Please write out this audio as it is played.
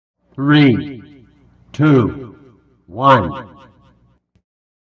3, 2, 1.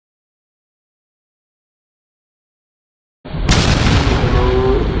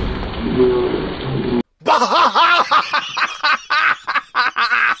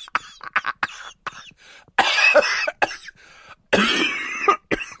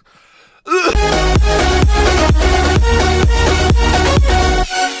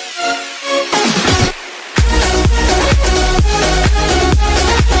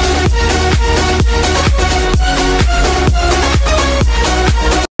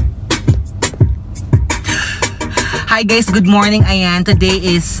 Hi guys, good morning. Ayan, today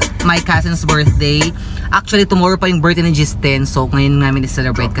is my cousin's birthday. Actually, tomorrow pa yung birthday ni Jestin. So, ngayon namin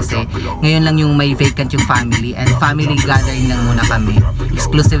i-celebrate kasi ngayon lang yung may vacant yung family. And family gathering lang muna kami.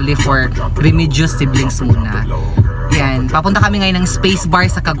 Exclusively for Remedios siblings muna. Ayan, papunta kami ngayon ng Space Bar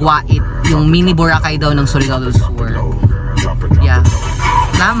sa Kagwait. Yung mini Boracay daw ng Surigao del Sur. Yeah.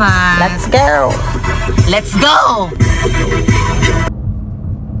 Salamat! Let's go! Let's go!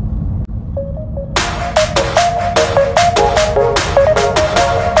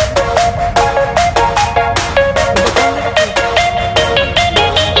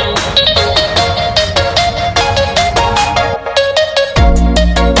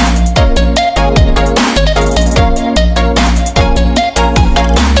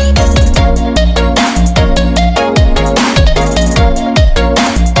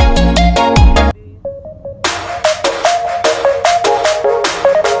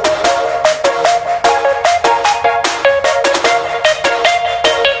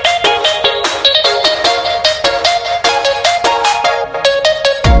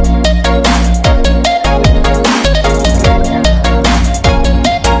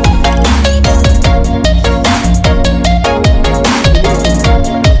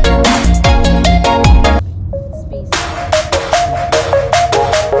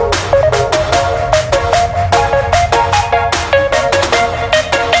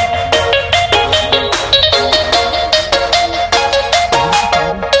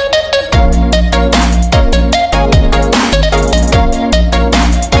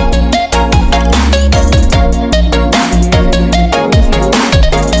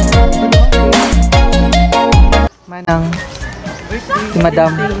 Si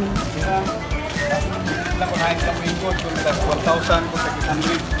Madam.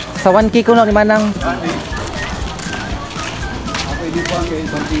 Sa 1K ko lang ni Manang.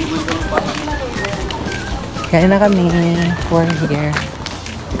 Kaya na kami for here.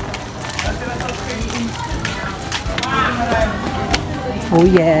 Oh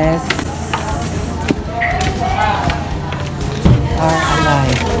yes. Are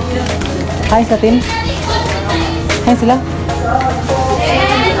alive. Hi sa team. Hi sila.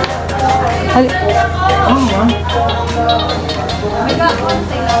 Hi.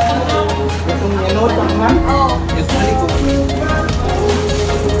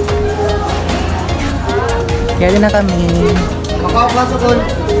 Kaya na kami.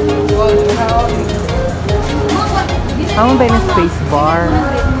 Ang ba yung space bar?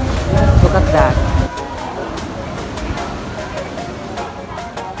 Look at that.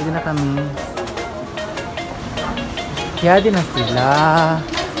 Kaya na kami. Kaya din na sila.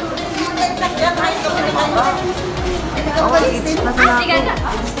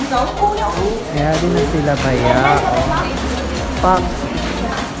 Kaya din na sila baya. Pak.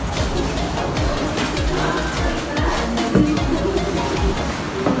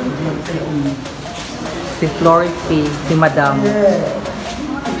 Si Flority, si Madam.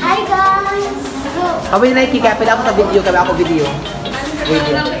 Hi guys! Kami na nakikikapin ako sa video, kami ako video.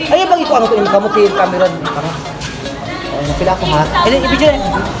 Ay, bang ito ano ko yung kamutin, camera. Kapila ko ha. Eh, i-video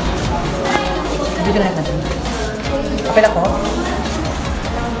na. I-video na natin. Kapila ko.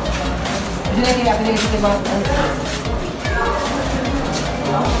 Video na kapila ko.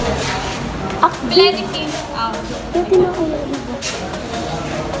 Video na kapila ko.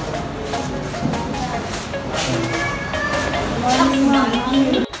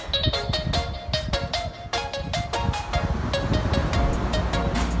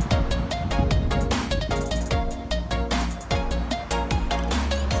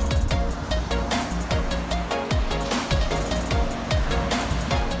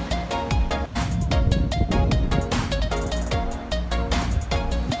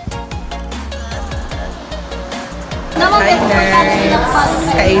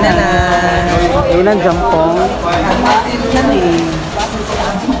 Kainan na. Kainan jampong.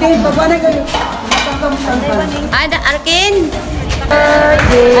 Ada Arkin.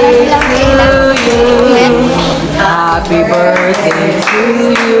 Birthday to you. Happy birthday to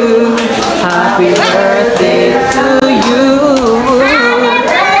you. Happy birthday to you.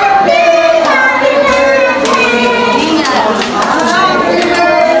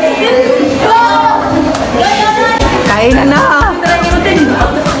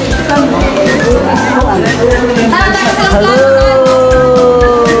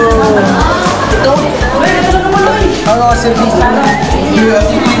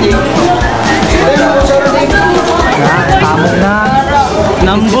 Tamog na.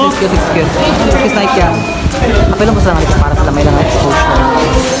 Nambo. Kiss na ikya. Apelo mo sa mga para sa lamay lang exposure.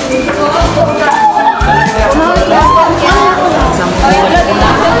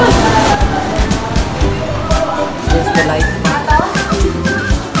 Just the light.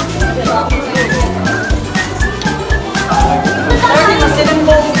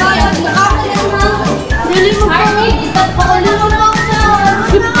 Dili mo pa itat pa ko na mo sa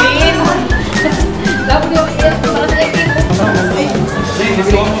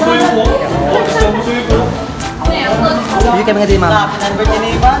Hindi kami nga din, ma'am.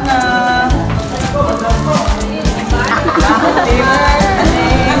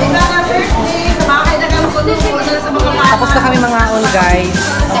 Tapos na kami mga on, guys.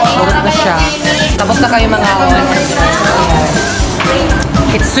 Urot na siya. Tapos na kami mga on.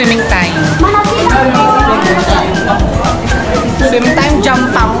 It's swimming time. Swimming time,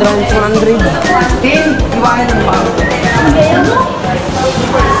 jump out. Around 200.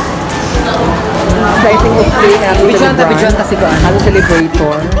 Exciting to play na. Bidyon kasi ko. Ano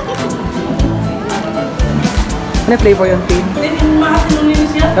celebrator? Ano flavor yung team?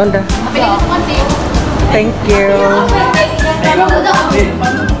 Donda. Thank you.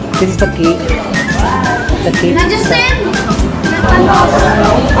 This is the cake. The cake. Justin.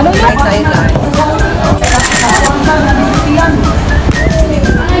 Ano yung side guys?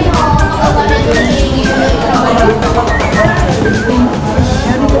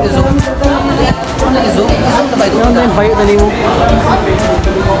 Ano yung bayot na niyo?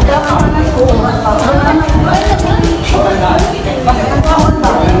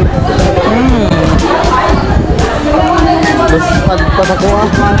 Pagpatakuha.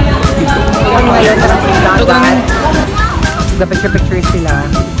 Ang ngayon na dagat. Picture sila.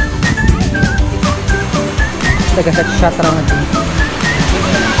 Taga-set shot lang natin.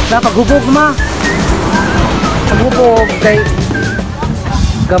 Paghubog ma. Paghubog kay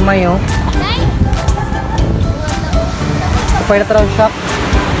gamay oh. Kapay na tarang shot.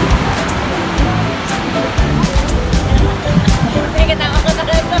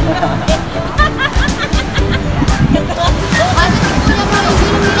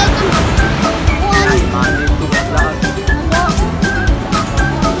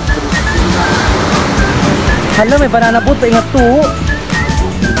 Hala, may banana boat. Ingat to.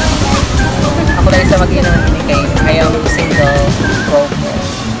 Ako dahil sa mag-inom ini kay ayaw single promo.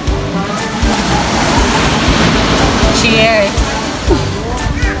 Cheers!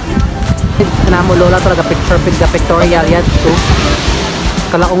 Kanamo lola talaga pictorial yan to.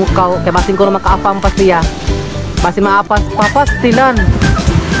 Kalaong kaw, kaya basin ko na makaapam pa siya. Basin maapas, papastilan.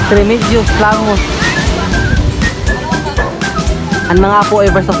 Remedios, langos. Ang mga po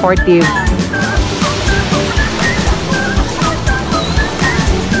ever supportive.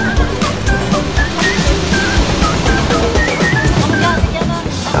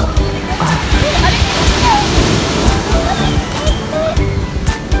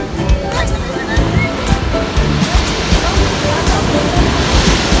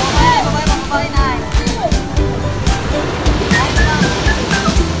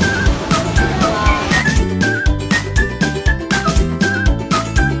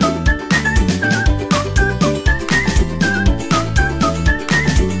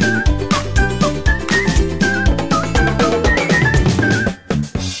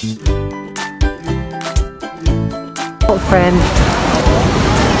 Friend.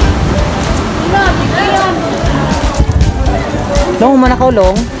 Long man ako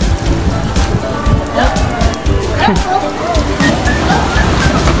long.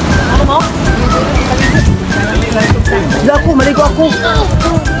 Ano mo? Hindi ako, maligo ako.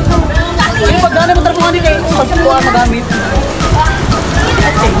 Sige, pagdaan mo tarpungan din kayo. Pagkuha magamit.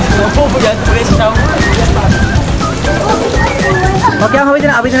 Okay,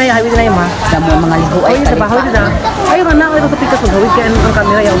 hawid na yan, ma. Damo mga ligo ay hawid na. Ay, man na ako ito sa pikas. Hawid ka ang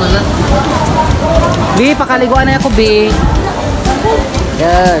camera, yaw man na. Bi, pakaliguan na ako, Bi.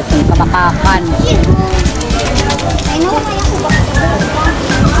 Yes, ang kabakakan. I know,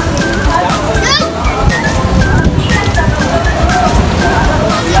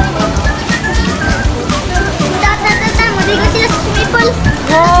 maligo sila sa swimming pool.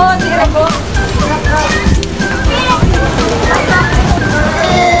 Oh, tira ko.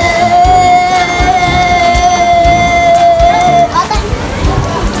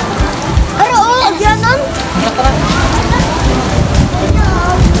 Pero agyanan.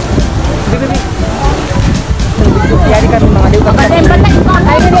 Bibi. Yari kami mga liw. Batay ko.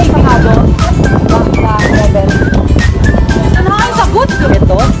 Ay, nila ipakado. Ano ang sagot?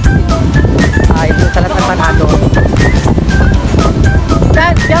 Ito. Ito salat ng panado.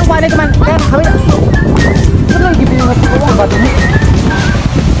 Kami na. Ano lang gibin yung hati ko ang bato mo?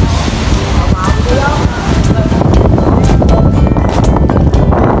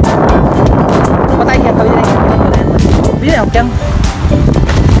 Patay yan, kami na yan. Bili na, okay.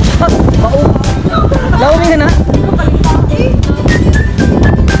 Mau. Lawan niya na.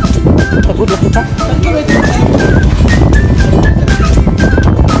 Tagod na kita.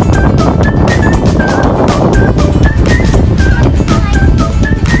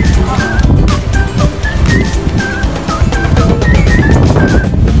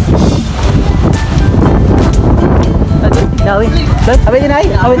 Awit. Awit din ay.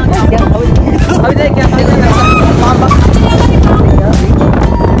 Awit. Awit. Awit din kaya kaya nasa pambak.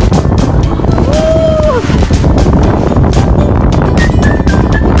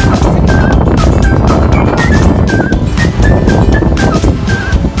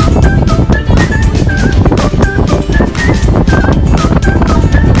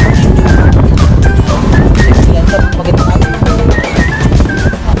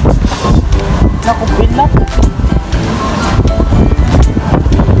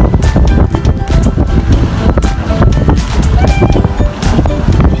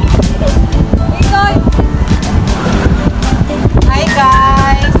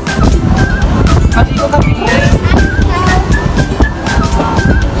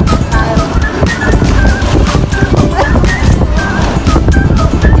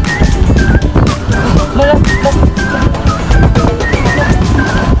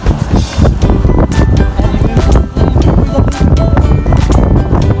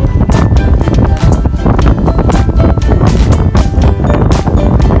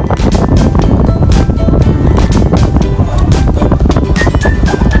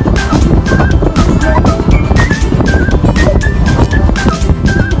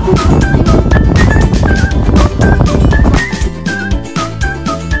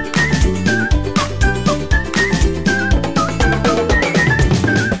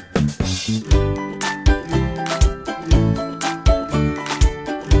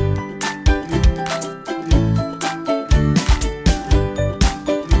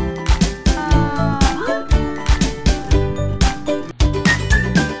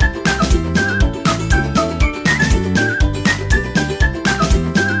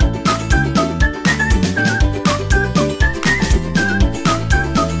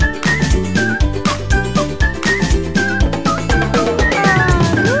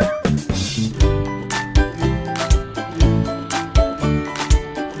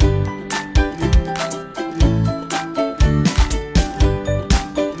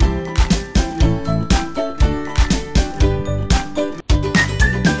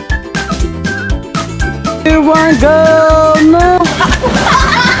 One go, no.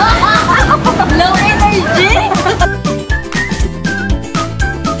 Low energy.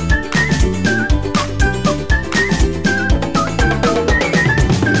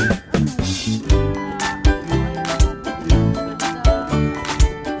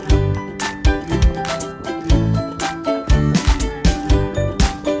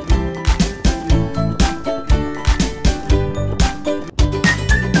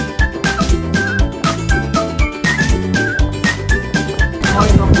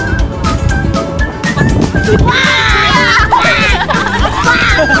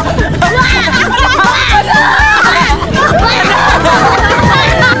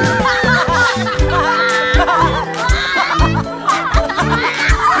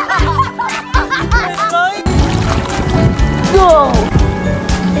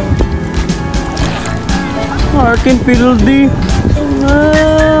 Akin pildi.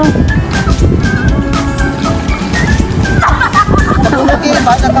 Okay,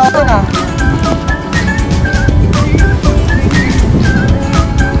 bata tao na.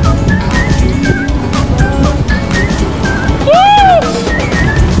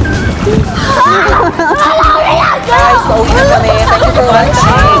 Guys, pauwi na kami. Thank you for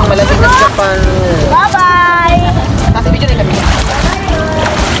watching. Malamig na Japan. Bye-bye. Nasa video na kami.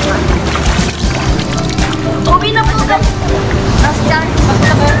 Uwi na po. Nasa